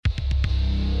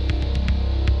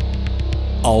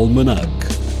Almanac.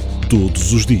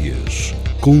 Todos os dias,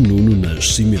 com Nuno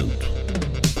Nascimento.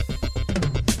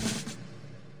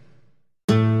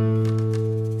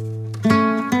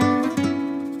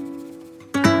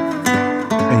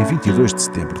 Em 22 de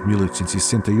setembro de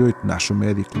 1868 nasce o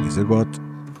médico Luís Agote,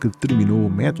 que determinou o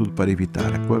método para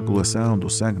evitar a coagulação do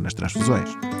sangue nas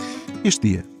transfusões. Este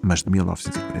dia, mas de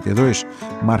 1942,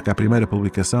 marca a primeira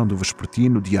publicação do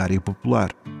vespertino Diário Popular.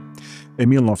 Em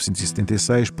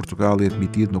 1976, Portugal é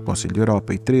admitido no Conselho da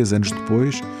Europa e 3 anos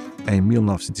depois, em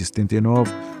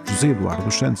 1979, José Eduardo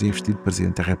dos Santos é investido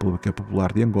Presidente da República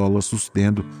Popular de Angola,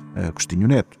 sucedendo a Agostinho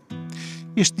Neto.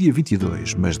 Este dia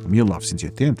 22, mas de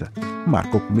 1980,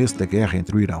 marca o começo da guerra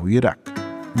entre o Irão e o Iraque.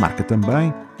 Marca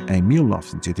também, em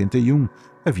 1981,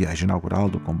 a viagem inaugural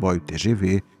do comboio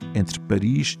TGV entre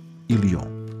Paris e Lyon.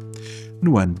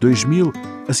 No ano 2000,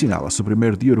 assinala-se o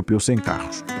primeiro Dia Europeu sem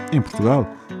carros. Em Portugal,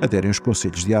 aderem os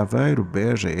concelhos de Aveiro,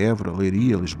 Beja, Évora,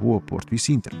 Leiria, Lisboa, Porto e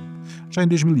Sintra. Já em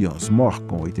 2011, morre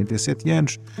com 87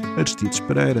 anos Aristides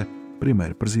Pereira,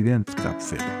 primeiro presidente de Cabo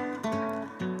Verde.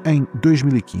 Em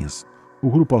 2015,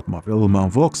 o grupo automóvel alemão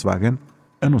Volkswagen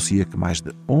anuncia que mais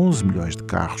de 11 milhões de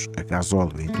carros a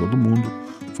gasóleo em todo o mundo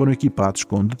foram equipados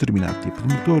com um determinado tipo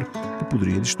de motor que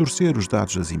poderia distorcer os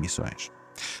dados das emissões.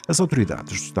 As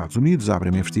autoridades dos Estados Unidos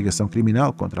abrem uma investigação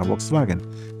criminal contra a Volkswagen,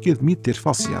 que admite ter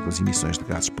falseado as emissões de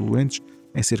gases poluentes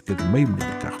em cerca de 500 mil de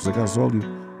carros a gasóleo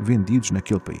vendidos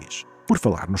naquele país. Por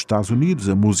falar nos Estados Unidos,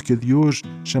 a música de hoje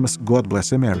chama-se God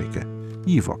Bless America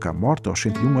e evoca a morte aos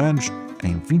 101 anos,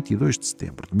 em 22 de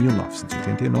setembro de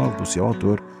 1989, do seu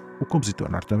autor, o compositor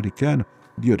norte-americano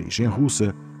de origem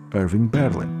russa, Irving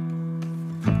Berlin.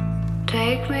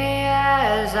 Take me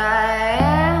as I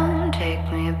am, take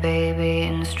me baby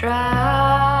in stride.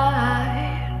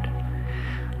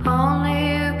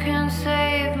 Only you can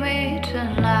save me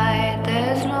tonight.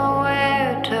 There's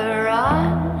nowhere to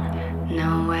run,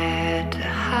 nowhere to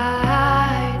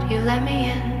hide. You let me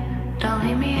in, don't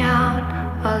leave me out,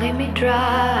 or leave me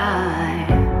dry.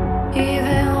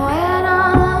 Even when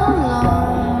I'm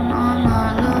alone, I'm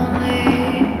not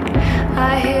lonely.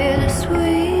 I hear the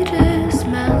sweetest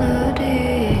melodies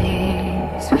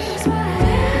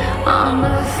on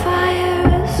the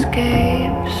fire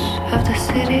escapes of the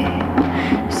city.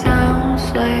 Sounds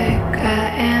like I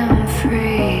am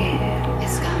free.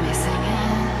 It's got me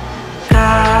singing.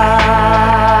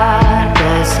 God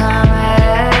bless America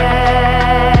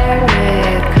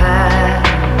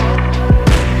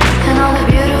and all the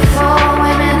beautiful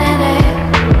women in it.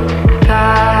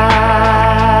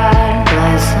 God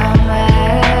bless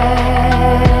America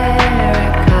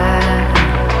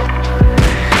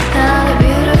and all the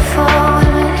beautiful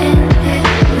women in it.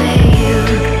 May you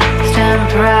stand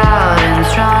proud and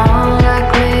strong like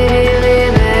Lady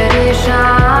Liberty,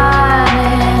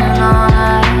 shining all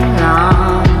night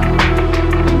long.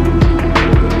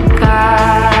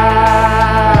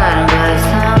 God bless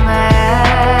America.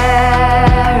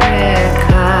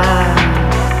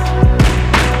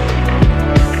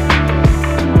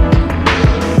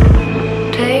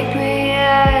 Take me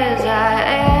as I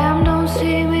am, don't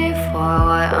see me for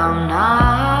what I'm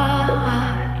not.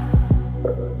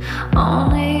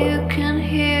 Only you can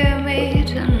hear me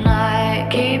tonight.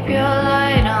 Keep your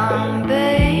light on,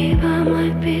 babe. I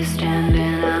might be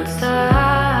standing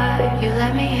outside. You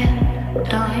let me in,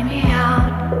 don't leave me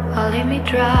out, or leave me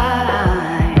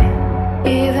dry.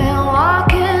 Even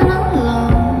walking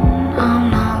alone, I'm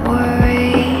not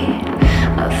worried.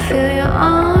 I feel your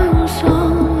arms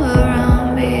all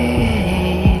around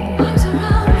me.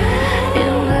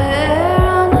 In the air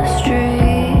on the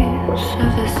streets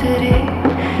of the city,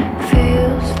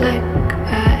 feels like I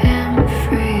am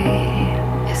free.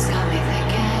 It's got me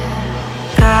thinking.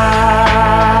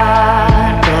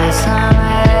 God bless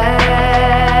America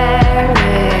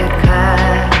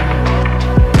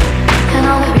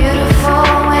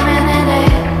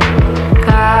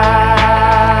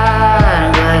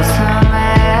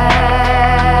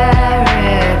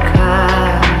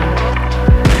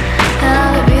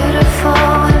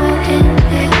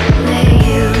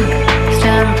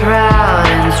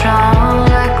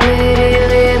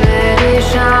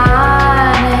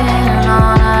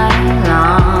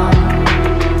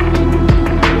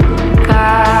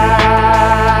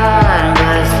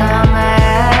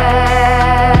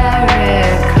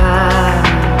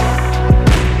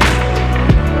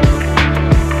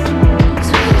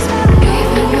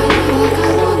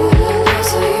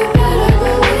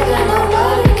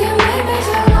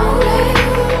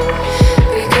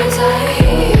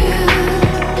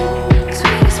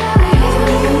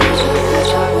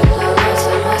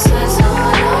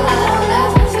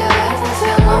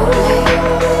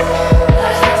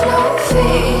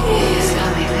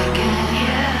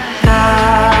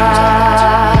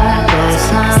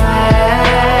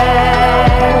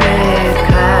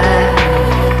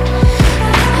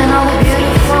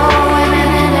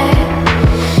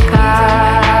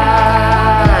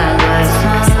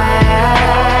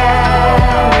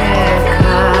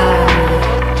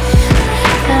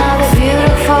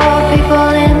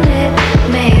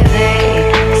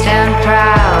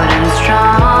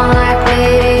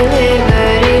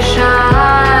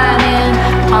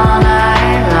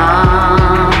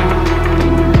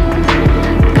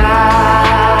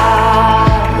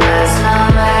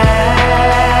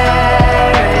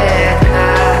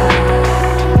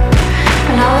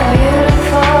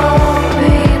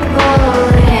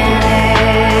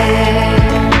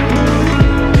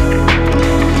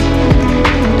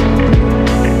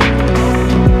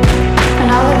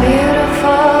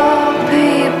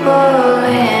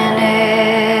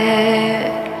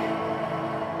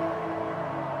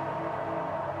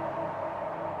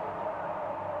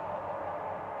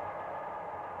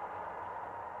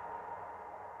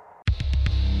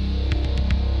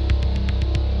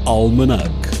Almanac.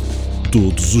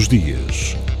 Todos os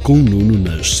dias, com Nuno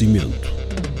Nascimento.